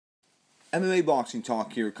MMA boxing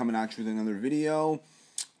talk here, coming at you with another video.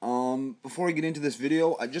 Before I get into this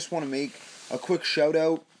video, I just want to make a quick shout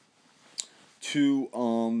out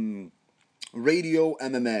to Radio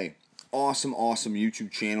MMA. Awesome YouTube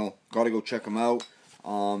channel. Gotta go check them out.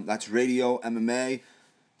 That's Radio MMA.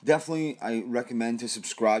 Definitely, I recommend to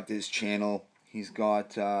subscribe to his channel. He's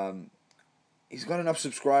got enough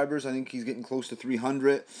subscribers. I think he's getting close to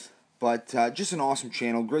 300. But just an awesome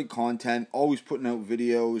channel, great content, always putting out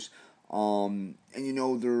videos. And you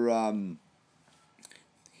know,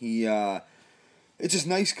 it's just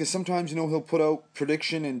nice because sometimes, you know, he'll put out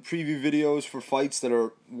prediction and preview videos for fights that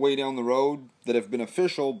are way down the road that have been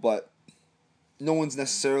official, but no one's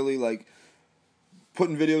necessarily like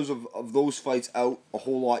putting videos of those fights out a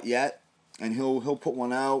whole lot yet. And he'll put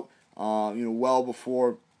one out, well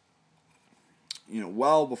before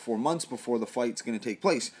months before the fight's going to take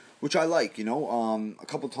place, which I like. A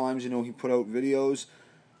couple times, he put out videos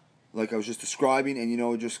like I was just describing, and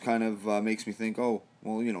it just kind of makes me think, oh,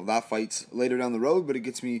 well, that fight's later down the road, but it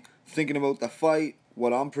gets me thinking about the fight,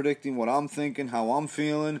 what I'm predicting, what I'm thinking, how I'm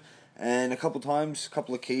feeling. And a couple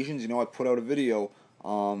occasions, I put out a video,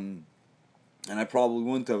 and I probably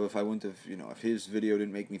wouldn't have if his video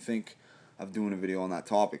didn't make me think of doing a video on that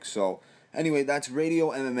topic. So anyway, that's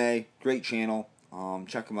Radio MMA, great channel.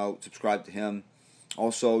 Check him out, subscribe to him.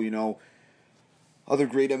 Also, other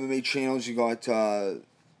great MMA channels. You got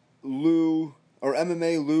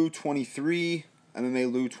MMA Lou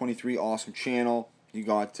 23, awesome channel. You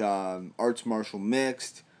got Arts Martial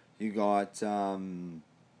Mixed. You got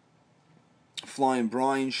Flying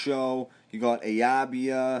Brian Show. You got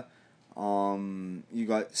Ayabia. You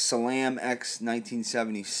got Salam X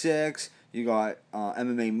 1976. You got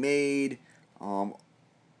MMA Made.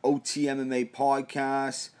 OT MMA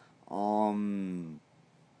Podcast.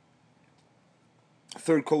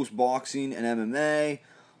 Third Coast Boxing and MMA.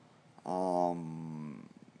 I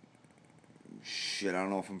don't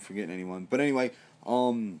know if I'm forgetting anyone, but anyway,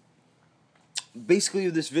 basically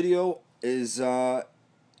this video is about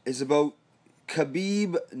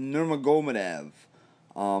Khabib Nurmagomedov,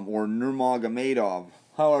 or Nurmagomedov,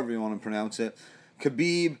 however you want to pronounce it.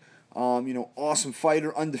 Khabib, awesome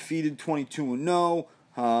fighter, undefeated, 22-0.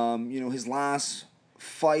 His last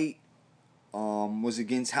fight was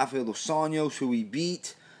against Rafael dos Anjos, who he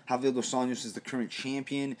beat. Rafael dos Anjos is the current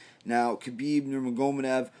champion. Now, Khabib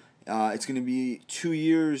Nurmagomedov, it's going to be 2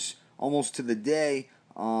 years, almost to the day.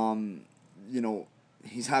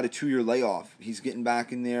 He's had a 2-year layoff. He's getting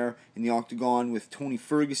back in there in the octagon with Tony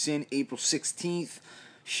Ferguson, April 16th.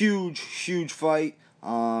 Huge fight.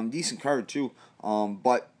 Decent card, too.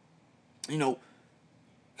 But, Khabib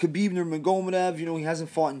Nurmagomedov, he hasn't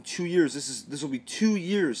fought in 2 years. This will be 2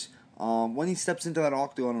 years. When he steps into that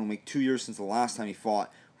octagon, it'll make 2 years since the last time he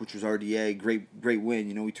fought, which was RDA. Great win.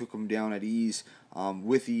 He took him down at ease,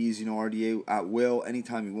 with ease. RDA at will,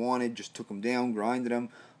 anytime he wanted, just took him down, grinded him.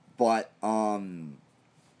 But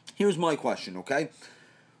here's my question, okay?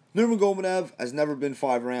 Nurmagomedov has never been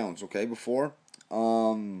 5 rounds, okay, before.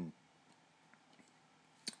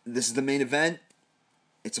 This is the main event.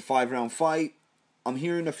 It's a 5-round fight. I'm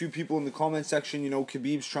hearing a few people in the comment section,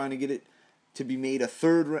 Khabib's trying to get it to be made a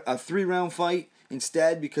 3-round fight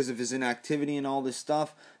instead because of his inactivity and all this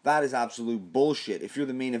stuff. That is absolute bullshit. If you're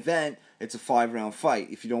the main event, it's a 5-round fight.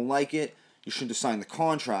 If you don't like it, you shouldn't have signed the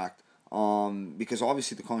contract, because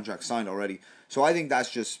obviously the contract's signed already. So I think I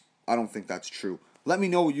don't think that's true. Let me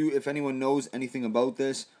know if anyone knows anything about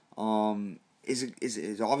this.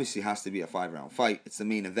 It obviously has to be a 5-round fight. It's the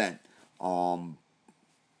main event.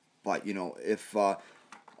 But if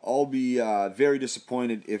I'll be very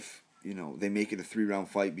disappointed if they make it a 3-round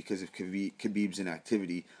fight because of Khabib's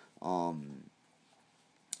inactivity.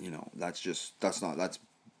 That's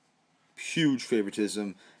huge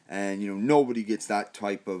favoritism, and nobody gets that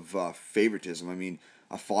type of favoritism. I mean,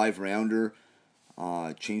 a 5-rounder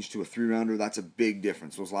changed to a 3-rounder, that's a big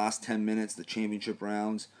difference. Those last 10 minutes, the championship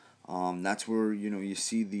rounds, that's where you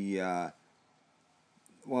see the.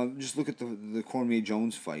 Just look at the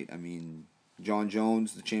Cormier-Jones fight. I mean, John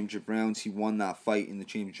Jones, the championship rounds, he won that fight in the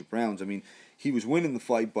championship rounds. I mean, he was winning the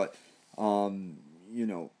fight, but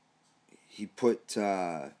he put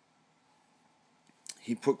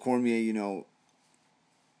Cormier,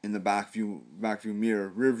 in the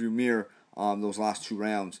rearview mirror, those last 2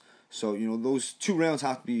 rounds. So those 2 rounds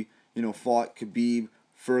have to be fought. Khabib,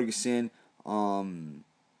 Ferguson.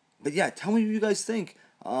 But yeah, tell me what you guys think.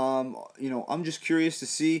 I'm just curious to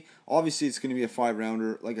see. Obviously, it's going to be a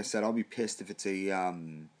 5-rounder. Like I said, I'll be pissed if it's a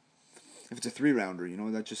 3-rounder.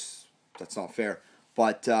 That's not fair.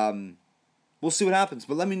 But we'll see what happens.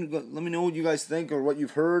 But let me know what you guys think or what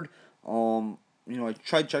you've heard. I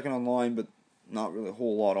tried checking online, but not really a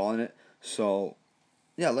whole lot on it. So,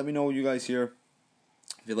 yeah, let me know what you guys hear.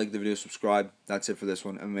 If you like the video, subscribe. That's it for this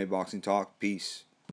one. MMA Boxing Talk. Peace.